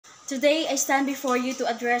Today, I stand before you to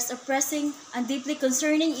address a pressing and deeply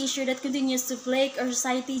concerning issue that continues to plague our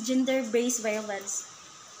society: gender-based violence.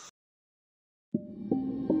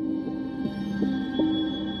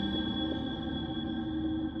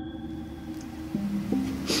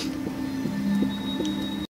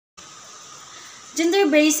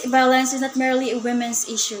 Gender-based violence is not merely a women's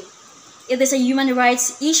issue. It is a human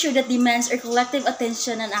rights issue that demands our collective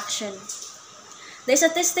attention and action. The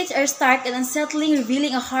statistics are stark and unsettling,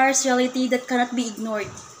 revealing a harsh reality that cannot be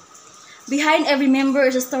ignored. Behind every member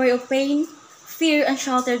is a story of pain, fear, and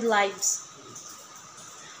shattered lives.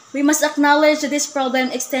 We must acknowledge that this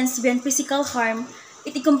problem extends beyond physical harm.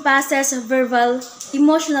 It encompasses verbal,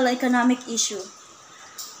 emotional, and economic issues,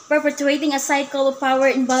 perpetuating a cycle of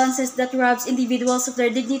power imbalances that robs individuals of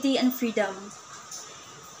their dignity and freedom.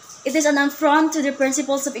 It is an affront to the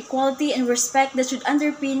principles of equality and respect that should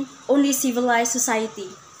underpin only civilized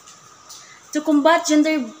society. To combat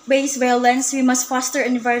gender-based violence, we must foster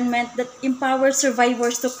an environment that empowers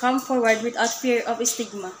survivors to come forward without fear of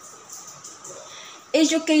stigma.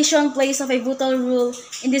 Education plays a vital role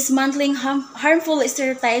in dismantling harmful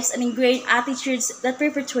stereotypes and ingrained attitudes that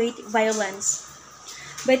perpetuate violence.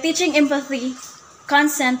 By teaching empathy,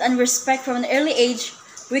 consent, and respect from an early age,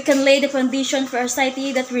 we can lay the foundation for a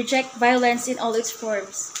society that rejects violence in all its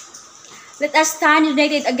forms. Let us stand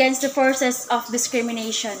united against the forces of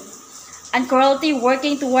discrimination and cruelty,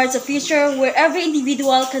 working towards a future where every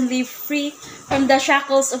individual can live free from the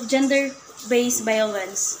shackles of gender-based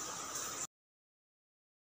violence.